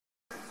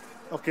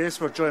Okay,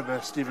 so we're joined by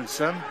Stephen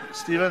Sim.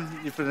 Stephen,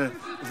 you've been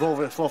involved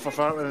with Forfar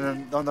Farmington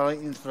and Under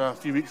 19 for a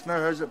few weeks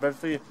now. How's it been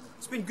for you?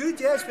 It's been good,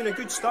 yeah, it's been a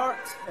good start.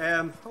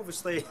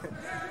 Obviously,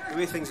 the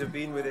way things have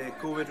been with the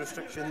COVID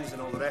restrictions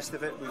and all the rest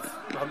of it, we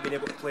haven't been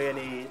able to play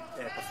any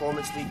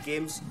performance league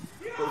games,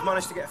 but we've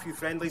managed to get a few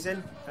friendlies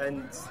in,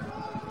 and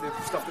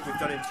the stuff that we've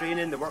done in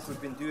training, the work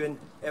we've been doing,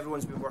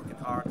 everyone's been working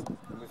hard,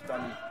 and we've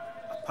done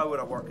a power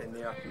of work in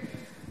there.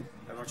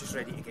 And we're just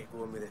ready to get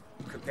going with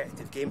the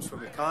competitive games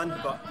when we can,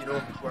 but you know,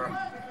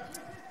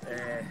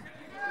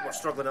 we're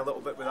struggling a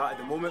little bit with that at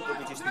the moment, but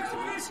we just need to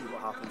wait and see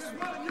what happens.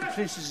 The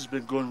pre-season's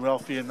been going well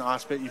for you in that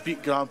aspect. You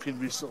beat Grampian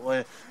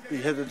recently, you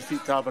had a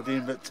defeat to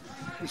Aberdeen, but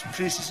is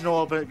pre-season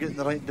all about getting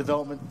the right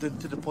development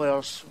into the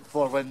players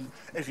for when,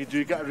 if you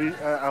do get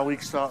a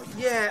league start?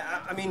 Yeah,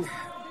 I mean,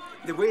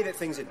 the way that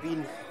things had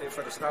been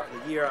for the start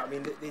of the year, I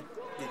mean, they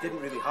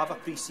didn't really have a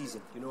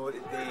pre-season. You know,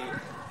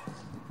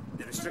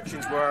 the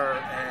restrictions were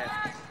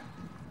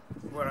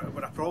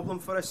a problem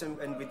for us,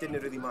 and we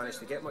didn't really manage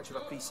to get much of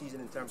a pre-season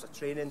in terms of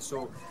training.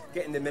 So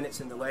getting the minutes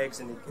in the legs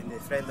and in the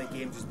friendly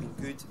games has been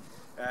good,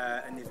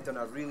 and they've done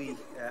a really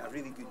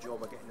good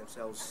job of getting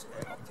themselves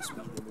up to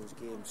speed in those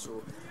games.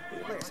 So,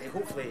 like I say,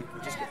 hopefully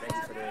we just get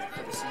ready for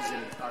the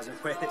season as and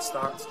when it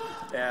starts.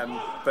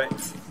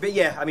 But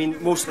yeah, I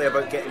mean, mostly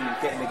about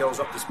getting the girls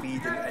up to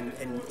speed and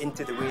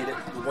into the way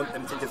that we want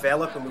them to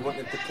develop and we want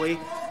them to play.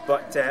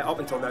 But up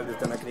until now, they've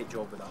done a great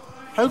job with that.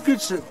 How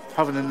good's it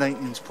having the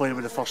 19s playing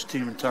with the first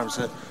team in terms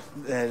of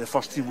the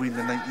first team leading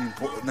the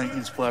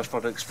 19s players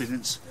for the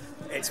experience?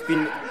 It's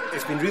been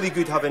really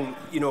good having,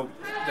 you know,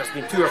 there's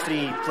been 2 or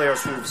 3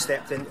 players who have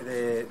stepped into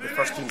the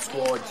first team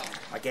squad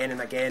again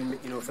and again,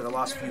 you know, for the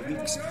last few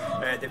weeks.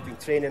 They've been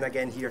training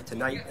again here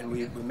tonight, and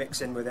we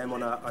mix in with them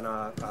on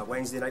a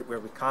Wednesday night where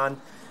we can,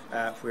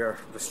 where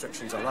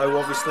restrictions allow,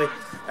 obviously.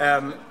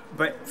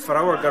 But for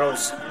our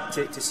girls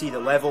to see the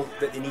level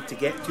that they need to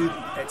get to,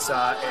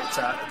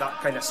 that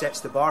kind of sets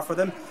the bar for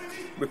them.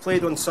 We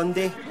played on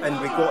Sunday, and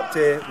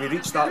we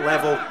reached that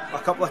level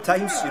a couple of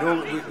times. You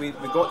know, we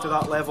got to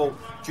that level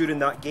during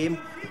that game,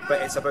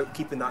 but it's about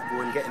keeping that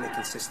going, getting the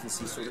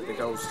consistency, so that the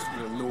girls,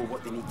 you know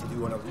what they need to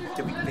do on a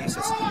week-to-week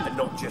basis, and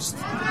not just,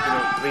 you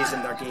know,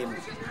 raising their game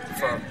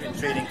in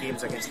training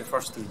games against the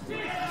first team.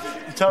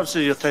 In terms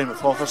of your time at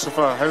Forfar so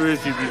far,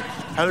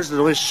 how's the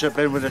relationship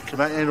been with the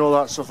committee and all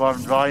that so far,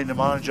 and Ryan, the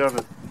manager?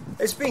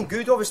 It's been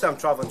good. Obviously, I'm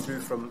travelling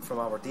through from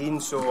Aberdeen,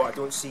 so I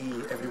don't see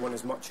everyone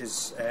as much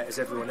as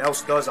everyone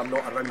else does. I'm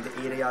not around the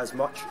area as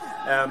much,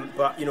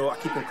 but you know, I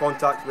keep in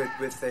contact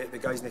with the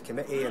guys in the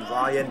committee and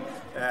Ryan,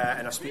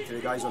 and I speak to the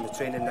guys on the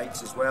training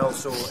nights as well.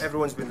 So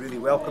everyone's been really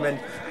welcoming,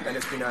 and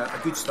it's been a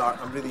good start.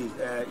 I'm really,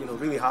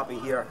 really happy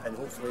here, and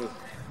hopefully,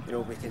 you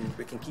know, we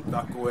can keep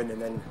that going,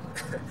 and then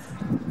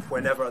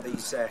whenever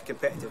these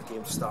competitive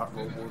games start,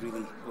 we'll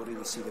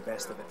really see the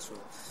best of it. So,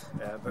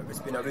 but it's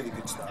been a really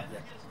good start.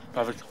 Yeah.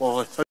 Perfect.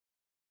 Lovely.